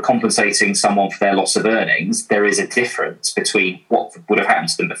if you were compensating someone for their loss of earnings, there is a difference between what would have happened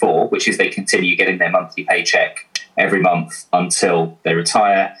to them before, which is they continue getting their monthly paycheck every month until they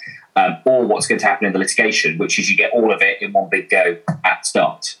retire, or what's going to happen in the litigation, which is you get all of it in one big go at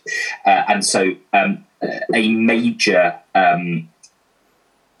start. And so a major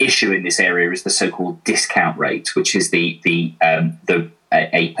issue in this area is the so-called discount rate, which is a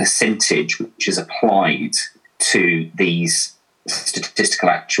percentage which is applied to these statistical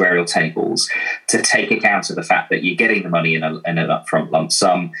actuarial tables to take account of the fact that you're getting the money in an upfront lump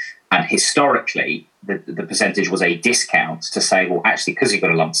sum. And historically, the percentage was a discount to say, well, actually, because you've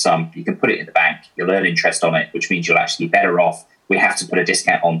got a lump sum, you can put it in the bank, you'll earn interest on it, which means you'll actually be better off. We have to put a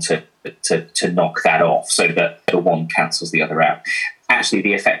discount on to knock that off so that the one cancels the other out. Actually,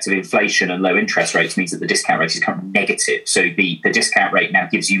 the effect of inflation and low interest rates means that the discount rate is currently negative. So the discount rate now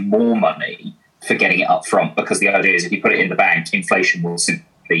gives you more money for getting it up front, because the idea is if you put it in the bank, inflation will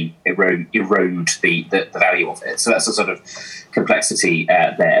simply erode the value of it. So that's a sort of complexity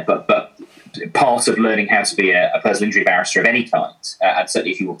there. But part of learning how to be a personal injury barrister of any kind, and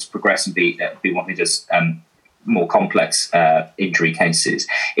certainly if you want to progress and be one who does more complex injury cases,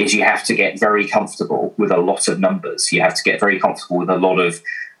 is you have to get very comfortable with a lot of numbers. You have to get very comfortable with a lot of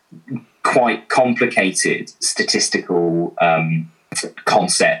quite complicated statistical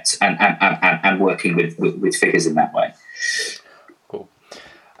concepts and working with figures in that way. Cool.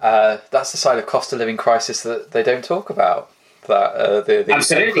 That's the side of cost of living crisis that they don't talk about.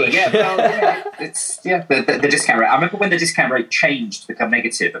 Absolutely, yeah. Well, it's the discount rate. I remember when the discount rate changed to become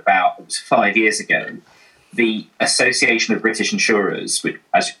negative about 5 years ago. The Association of British Insurers, which,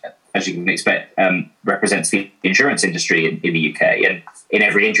 as you can expect, represents the insurance industry in the UK. And in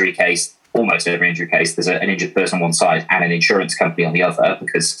every injury case, almost every injury case, there's an injured person on one side and an insurance company on the other,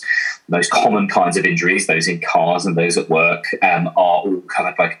 because the most common kinds of injuries, those in cars and those at work, are all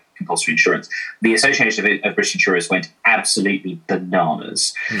covered by compulsory insurance. The Association of British Insurers went absolutely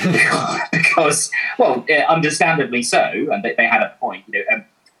bananas because, well, understandably so, and they had a point.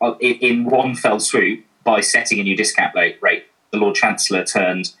 In one fell swoop, by setting a new discount rate, the Lord Chancellor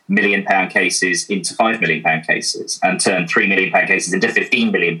turned £1 million cases into £5 million cases, and turned £3 million cases into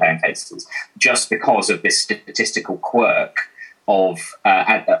 £15 million cases, just because of this statistical quirk of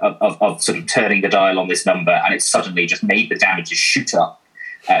sort of turning the dial on this number, and it suddenly just made the damages shoot up,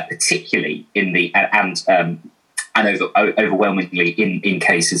 particularly in the overwhelmingly in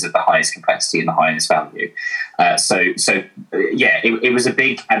cases of the highest complexity and the highest value. It was a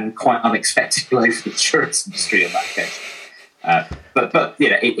big and quite unexpected blow for the insurance industry on that occasion. But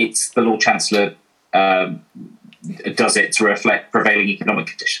it's the Lord Chancellor does it to reflect prevailing economic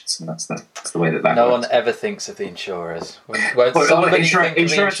conditions, and that's the way that no works. one ever thinks of the insurers.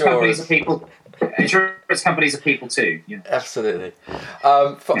 Insurance companies are people. Insurance companies are people too. Yeah. Absolutely.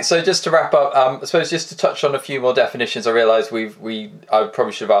 So just to wrap up, I suppose just to touch on a few more definitions. I realise I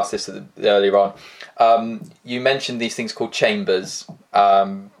probably should have asked this earlier on. You mentioned these things called chambers.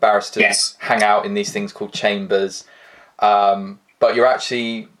 Barristers hang out in these things called chambers, but you're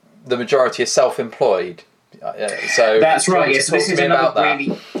actually, the majority are self-employed. So that's right. Yes, this is another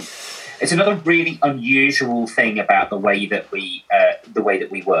it's another really unusual thing about the way that we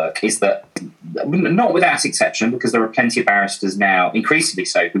work, is that, not without exception, because there are plenty of barristers now, increasingly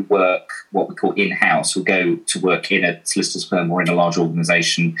so, who work what we call in-house, who go to work in a solicitor's firm or in a large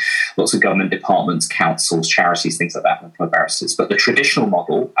organisation, lots of government departments, councils, charities, things like that, for barristers. But the traditional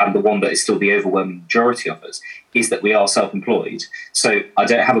model, and the one that is still the overwhelming majority of us, is that we are self-employed. So I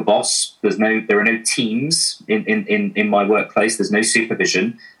don't have a boss. There are no teams in my workplace. There's no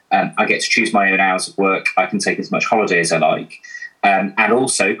supervision. I get to choose my own hours of work. I can take as much holiday as I like. And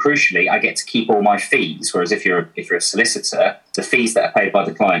also, crucially, I get to keep all my fees. Whereas if you're a solicitor, the fees that are paid by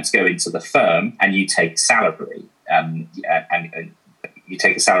the clients go into the firm, and you take salary, and you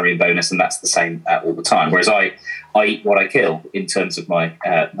take a salary and bonus, and that's the same all the time. Whereas I eat what I kill in terms of my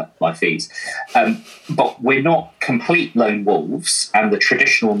fees. But we're not complete lone wolves, and the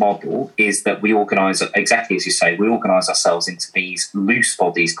traditional model is that we organise, exactly as you say, we organise ourselves into these loose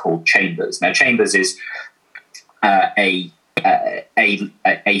bodies called chambers. Now, chambers is a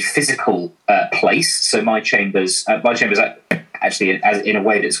physical place. So my chambers actually, as in a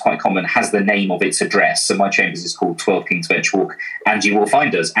way that's quite common, has the name of its address. So my chambers is called 12 King's Bench Walk, and you will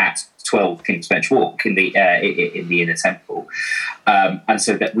find us at 12 King's Bench Walk in the Inner Temple. And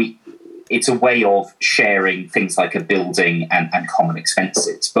so that it's a way of sharing things like a building and common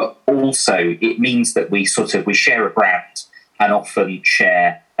expenses, but also it means that we share a brand and often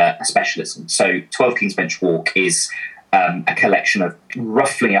share a specialism. So 12 King's Bench Walk is a collection of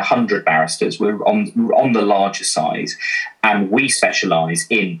roughly 100 barristers. We're on the larger side, and we specialise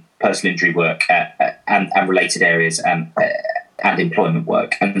in personal injury work and related areas and employment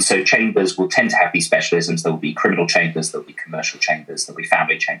work. And so chambers will tend to have these specialisms. There will be criminal chambers, there will be commercial chambers, there will be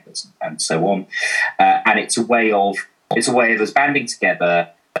family chambers, and so on. And it's a way of us banding together,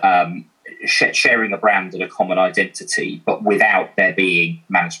 sharing a brand and a common identity, but without there being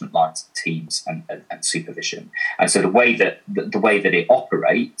management lines, teams, and supervision. And so the way that it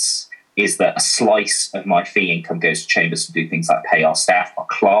operates is that a slice of my fee income goes to chambers to do things like pay our staff, our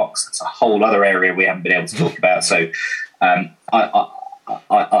clerks. It's a whole other area we haven't been able to talk about. So I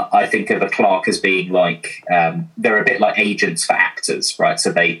think of a clerk as being like they're a bit like agents for actors, right?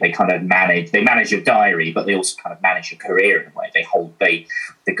 So they kind of manage your diary, but they also kind of manage your career in a way. They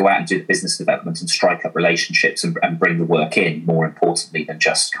go out and do the business development and strike up relationships and bring the work in. More importantly than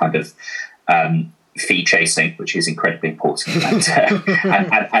just kind of fee chasing, which is incredibly important, and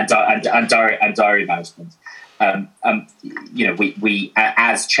diary management. We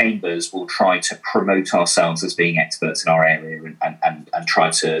as chambers will try to promote ourselves as being experts in our area and try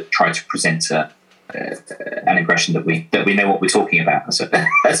to present an impression that we know what we're talking about as a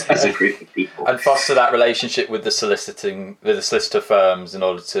group of people, and foster that relationship with the solicitor firms in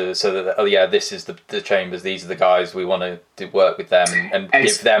order to this is the chambers, these are the guys we want to do work with them and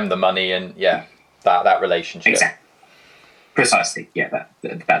give them the money and that relationship. Exactly. Precisely,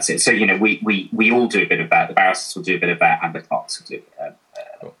 that's it. So we all do a bit of that. The barristers will do a bit of that, and the clerks will do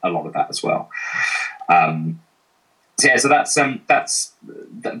a lot of that as well. So that's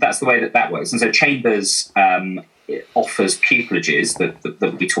the way that works. And so Chambers offers pupilage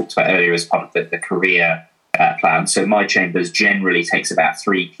that we talked about earlier as part of the career plan. So my Chambers generally takes about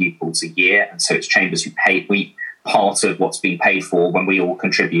 3 pupils a year, and so it's Chambers who pay. Part of what's being paid for when we all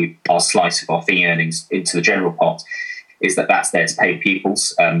contribute our slice of our fee earnings into the general pot is that's there to pay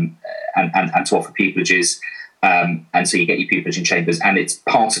pupils and to offer pupilages. And so you get your pupillage in Chambers, and it's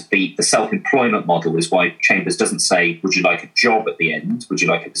part of the self-employment model is why Chambers doesn't say, would you like a job at the end? Would you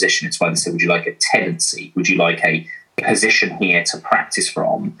like a position? It's why they say, would you like a tenancy? Would you like a position here to practice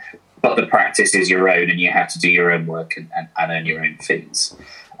from? But the practice is your own, and you have to do your own work and earn your own fees.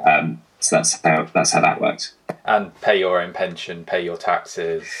 So that's how that works. And pay your own pension, pay your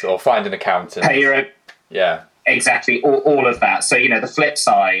taxes, or find an accountant. Pay your own... Yeah. Exactly, all of that. So, the flip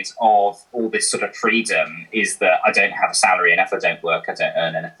side of all this sort of freedom is that I don't have a salary, and if I don't work, I don't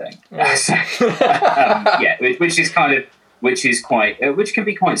earn anything. Which can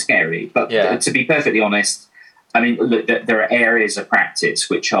be quite scary. But to be perfectly honest, I mean, look, there are areas of practice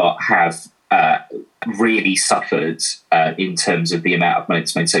which have really suffered in terms of the amount of money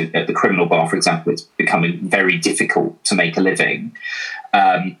it's made. So at the criminal bar, for example, it's becoming very difficult to make a living.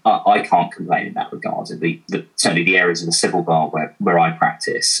 I can't complain in that regard. Certainly the areas of the civil bar where I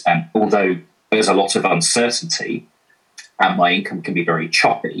practice, although there's a lot of uncertainty and my income can be very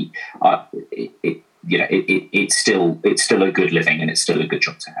choppy, it's still a good living and it's still a good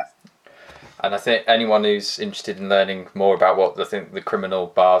job to have. And I think anyone who's interested in learning more about what I think the criminal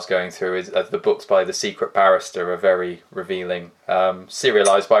bar's going through is the books by The Secret Barrister are very revealing.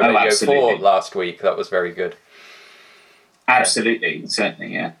 Serialised by Radio 4 last week. That was very good. Absolutely,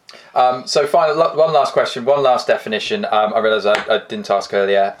 certainly, yeah. So finally, one last question, one last definition. I realise I didn't ask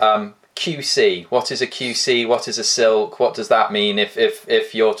earlier. QC. What is a QC? What is a silk? What does that mean?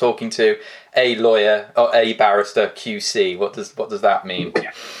 If you're talking to a lawyer or a barrister, QC, what does that mean?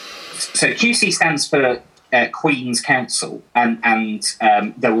 Yeah. So QC stands for Queen's Counsel, and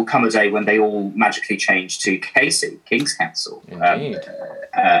there will come a day when they all magically change to KC, King's Counsel, and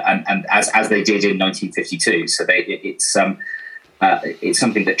as they did in 1952. So it's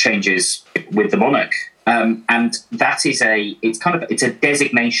something that changes with the monarch, and that is it's a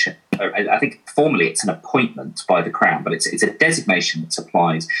designation. I think formally it's an appointment by the Crown, but it's a designation that's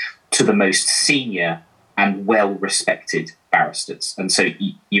applied to the most senior and well-respected barristers. And so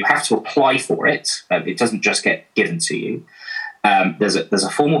you have to apply for it. It doesn't just get given to you. There's a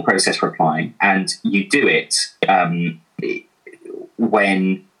formal process for applying, and you do it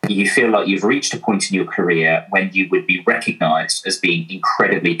when you feel like you've reached a point in your career when you would be recognised as being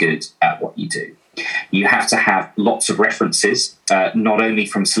incredibly good at what you do. You have to have lots of references, not only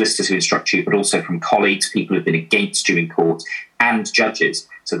from solicitors who instruct you, but also from colleagues, people who've been against you in court, and judges.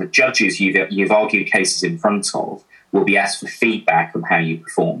 So the judges you've argued cases in front of will be asked for feedback on how you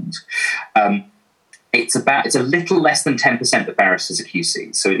performed. It's a little less than 10% of barristers are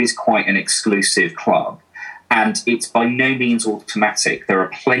QC, so it is quite an exclusive club. And it's by no means automatic. There are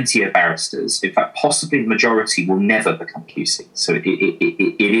plenty of barristers. In fact, possibly the majority will never become QC. So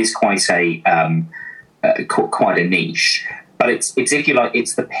it is quite a niche. But it's if you like,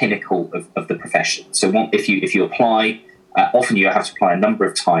 it's the pinnacle of the profession. So if you apply, often you have to apply a number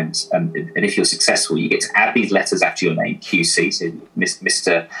of times, and if you're successful, you get to add these letters after your name, QC. So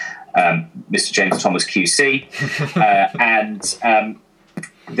Mr. James Thomas QC, and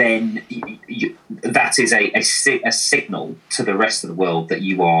then that is a signal to the rest of the world that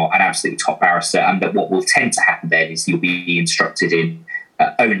you are an absolutely top barrister, and that what will tend to happen then is you'll be instructed in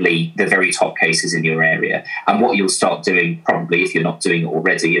only the very top cases in your area. And what you'll start doing, probably if you're not doing it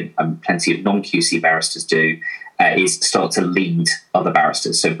already, and plenty of non-QC barristers do, is start to lead other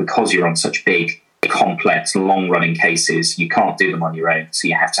barristers. So because you're on such big complex, long-running cases, you can't do them on your own. So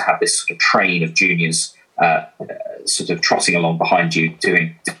you have to have this sort of train of juniors sort of trotting along behind you,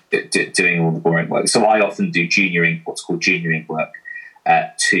 doing all the boring work. So I often do what's called junioring work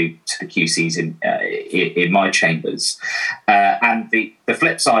to the QCs in my chambers. And the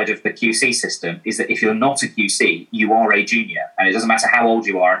flip side of the QC system is that if you're not a QC, you are a junior, and it doesn't matter how old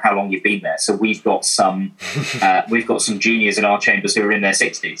you are and how long you've been there. So we've got some juniors in our chambers who are in their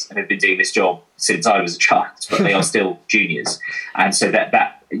 60s and have been doing this job since I was a child, but they are still juniors. And so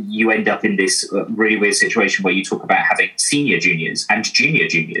that you end up in this really weird situation where you talk about having senior juniors and junior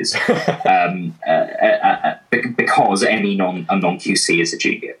juniors because any non-QC is a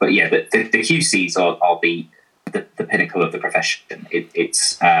junior. But yeah, the QCs are the pinnacle of the profession.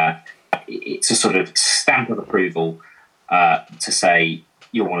 It's a sort of stamp of approval to say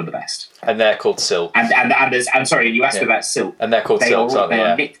you're one of the best. And they're called silks. And I'm sorry, you asked me about silk. And they're called silks,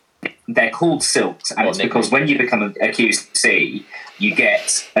 aren't they? They're called silks, and it's because when you become a QC, you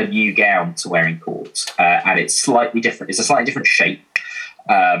get a new gown to wear in court, and it's slightly different. It's a slightly different shape.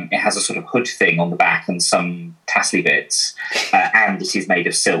 It has a sort of hood thing on the back and some tassely bits, and it is made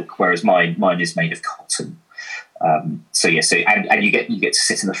of silk, whereas mine is made of cotton. And you get to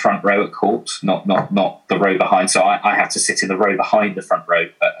sit in the front row at court, not the row behind. So I have to sit in the row behind the front row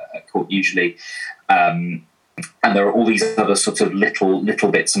at court usually. And there are all these other sort of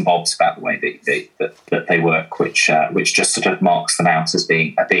little bits and bobs about the way that they work, which just sort of marks them out as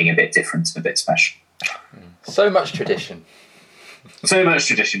being a bit different and a bit special. So much tradition. So much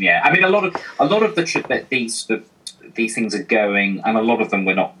tradition, yeah. I mean, a lot of these things are going, and a lot of them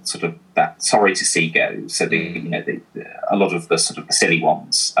we're not sort of that sorry to see go. So a lot of the sort of the silly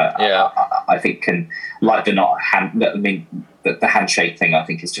ones, I think can like the not hand. I mean, the handshake thing I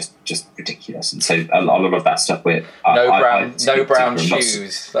think is just ridiculous, and so a lot of that stuff with no brown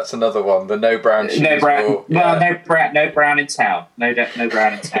shoes. That's another one. The no brown shoes. No brown. No brown in town. No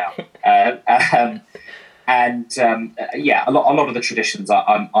brown in town. A lot of the traditions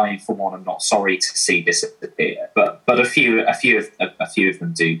I for one am not sorry to see disappear, but a few of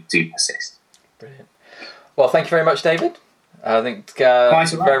them do persist. Brilliant. Well, thank you very much, David. I think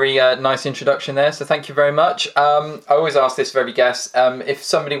very nice introduction there. So thank you very much. I always ask this of every guest: if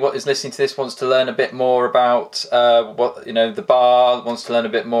somebody is listening to this wants to learn a bit more about the bar, wants to learn a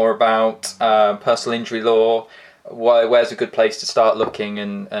bit more about personal injury law, where's a good place to start looking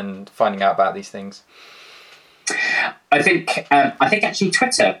and finding out about these things? I think actually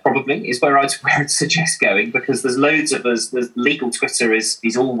Twitter probably is where I'd suggest going, because there's loads of us. The legal Twitter is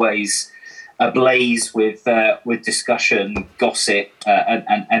always ablaze with discussion, gossip,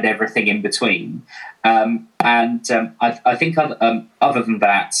 and everything in between. I think other than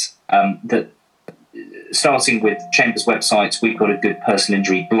that, that starting with Chambers websites, we've got a good personal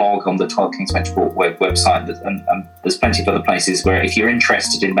injury blog on the 12 Kings Bench Court website, and there's plenty of other places where if you're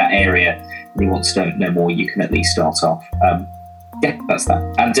interested in that area and you want to know more, you can at least start off. That's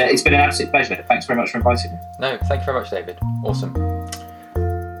that. And it's been an absolute pleasure. Thanks very much for inviting me. No, thank you very much, David. Awesome.